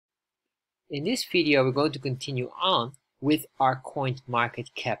In this video, we're going to continue on with our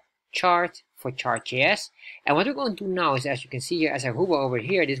Coinmarketcap chart for Chartjs. And what we're going to do now is, as you can see here, as I hover over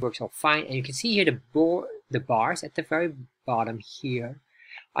here, this works all fine. And you can see here the bars at the very bottom here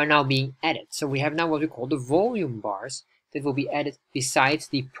are now being added. So we have now what we call the volume bars that will be added besides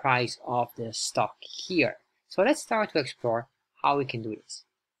the price of the stock here. So let's start to explore how we can do this.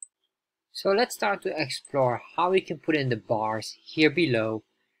 So let's start to explore how we can put in the bars here below.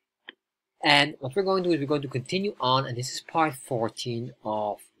 And what we're going to do is we're going to continue on, and this is part 14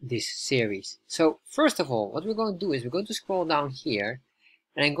 of this series. So first of all, what we're going to do is we're going to scroll down here,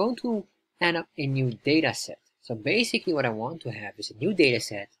 and I'm going to add up a new data set. So basically what I want to have is a new data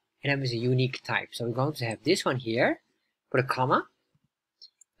set, and that is a unique type. So we're going to have this one here, put a comma,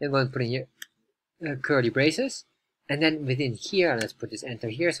 then we're going to put in here curly braces, and then within here, let's put this enter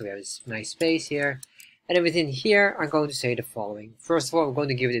here, so we have this nice space here. And then within here, I'm going to say the following. First of all, we're going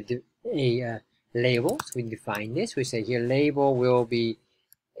to give it a label. So we define this. We say here label will be,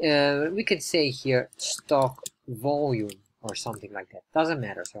 we could say here stock volume or something like that. Doesn't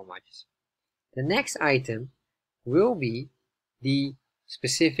matter so much. The next item will be the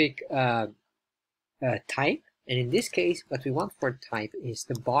specific type. And in this case, what we want for type is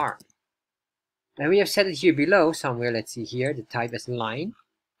the bar. And we have set it here below somewhere. Let's see here, the type as line.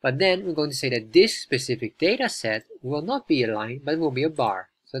 But then we're going to say that this specific data set will not be a line, but will be a bar.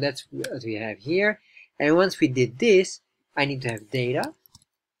 So that's what we have here. And once we did this, I need to have data.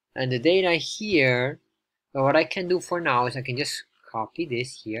 And the data here, so what I can do for now is I can just copy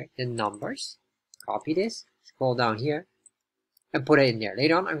this here, the numbers. Copy this, scroll down here, and put it in there.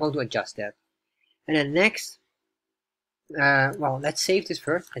 Later on, I'm going to adjust that. And then next, well, let's save this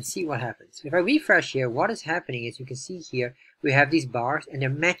first and see what happens. If I refresh here, what is happening is you can see here, we have these bars, and they're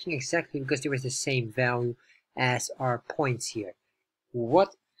matching exactly because there is the same value as our points here.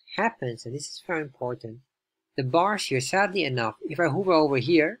 What happens, and this is very important, the bars here, sadly enough, if I hover over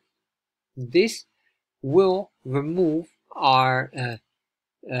here, this will remove our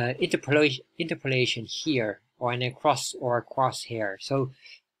interpolation here, or a crosshair. So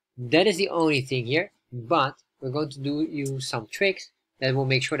that is the only thing here, but we're going to use some tricks that will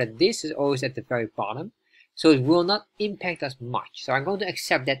make sure that this is always at the very bottom, so it will not impact us much. So I'm going to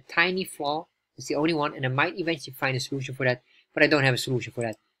accept that tiny flaw. It's the only one, and I might eventually find a solution for that, but I don't have a solution for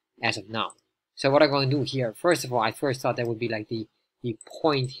that as of now. So what I'm going to do here, first of all, I first thought that would be like the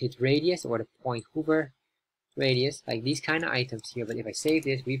point hit radius or the point hover radius, like these kind of items here. But if I save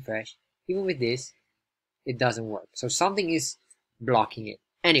this, refresh, even with this, it doesn't work. So something is blocking it.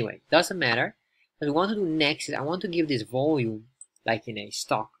 Anyway, doesn't matter. What I want to do next is I want to give this volume, like in a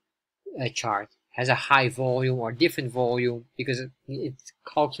stock chart, has a high volume or different volume, because it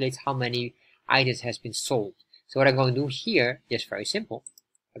calculates how many items has been sold. So what I'm going to do here is very simple.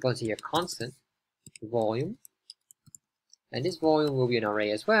 I'm going to say here constant volume, and this volume will be an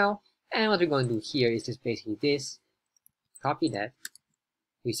array as well. And what we're going to do here is just basically this. Copy that.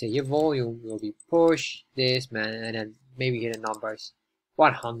 We say here volume will be push this man, and then maybe here the numbers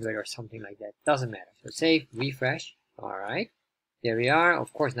 100 or something like that. Doesn't matter. So save, refresh. All right, there we are.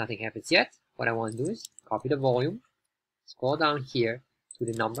 Of course, nothing happens yet. What I want to do is copy the volume, scroll down here to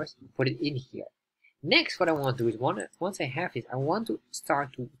the numbers, and put it in here. Next, what I want to do is once I have it, I want to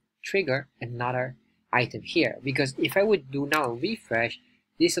start to trigger another item here. Because if I would do now a refresh,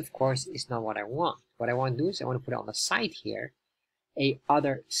 this of course is not what I want. What I want to do is I want to put on the side here a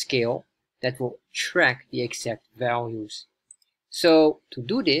other scale that will track the exact values. So to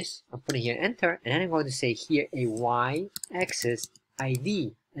do this, I'm putting here enter, and then I'm going to say here a y-axis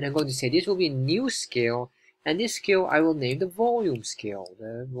ID. And I'm going to say this will be a new scale, and this scale I will name the volume scale.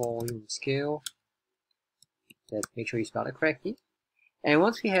 The volume scale. Let's make sure you spell it correctly. And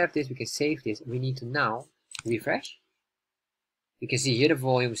once we have this, we can save this. We need to now refresh. You can see here the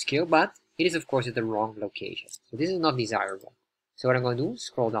volume scale, but it is of course at the wrong location. So this is not desirable. So what I'm going to do,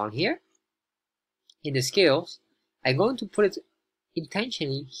 scroll down here. In the scales, I'm going to put it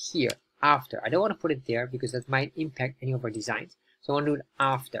intentionally here, after. I don't want to put it there because that might impact any of our designs. So I want to do it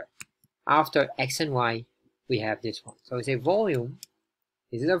after. After X and Y, we have this one. So we say volume.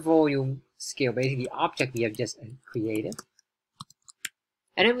 This is a volume scale, basically the object we have just created.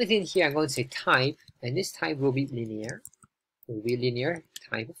 And then within here, I'm going to say type, and this type will be linear. It will be a linear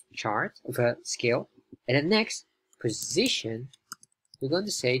type of chart, of a scale. And then next, position, we're going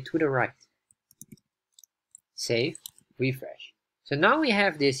to say to the right. Save, refresh. So now we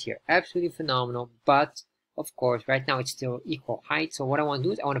have this here, absolutely phenomenal, but of course, right now it's still equal height. So what I want to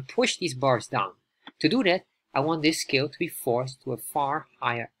do is I want to push these bars down. To do that, I want this scale to be forced to a far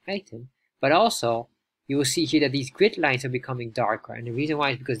higher item, but also you will see here that these grid lines are becoming darker, and the reason why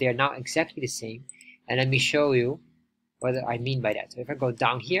is because they are now exactly the same. And let me show you what I mean by that. So if I go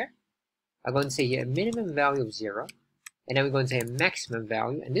down here, I'm going to say here a minimum value of 0, and then we're going to say a maximum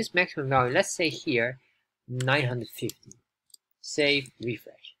value, and this maximum value, let's say here 950. Save,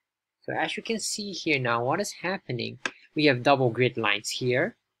 refresh. So as you can see here now, what is happening, we have double grid lines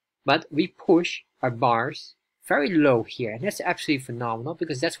here, but we push our bars very low here, and that's absolutely phenomenal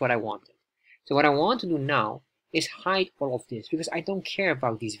because that's what I wanted. So what I want to do now is hide all of this because I don't care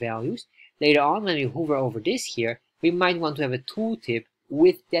about these values. Later on, when we hover over this here, we might want to have a tooltip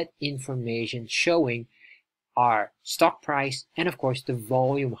with that information showing our stock price and of course the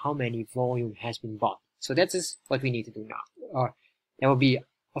volume, how many volume has been bought. So that is what we need to do now. That will be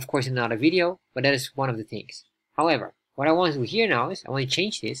of course in another video, but that is one of the things. However, what I want to do here now is I want to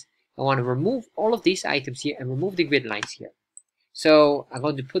change this. I want to remove all of these items here and remove the grid lines here. So I'm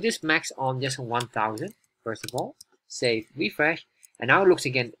going to put this max on just on 1000 first of all. Save, refresh, and now it looks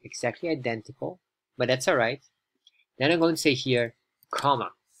again exactly identical, but that's alright. Then I'm going to say here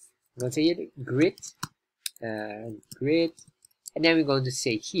comma. I'm going to say here grid, and then we're going to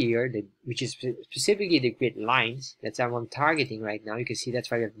say here which is specifically the grid lines. That's what I'm targeting right now. You can see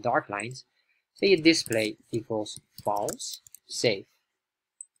that's why we have dark lines. Say display equals false. Save,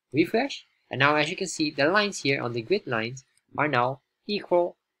 refresh, and now as you can see the lines here on the grid lines are now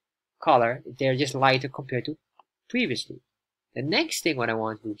equal color. They're just lighter compared to previously. The next thing what I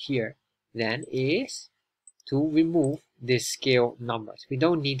want to do here then is to remove this scale numbers. We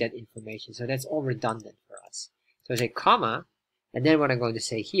don't need that information, so that's all redundant for us. So I say comma, and then what I'm going to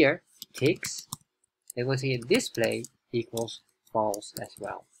say here, ticks, I'm going to say display equals false as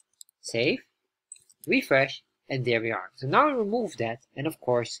well. Save, refresh, and there we are. So now I remove that, and of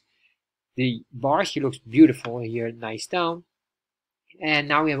course the bars here looks beautiful here, nice down. And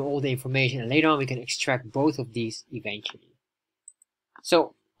now we have all the information, and later on we can extract both of these eventually.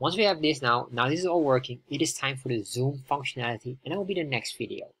 So once we have this now this is all working, it is time for the zoom functionality, and that will be the next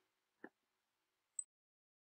video.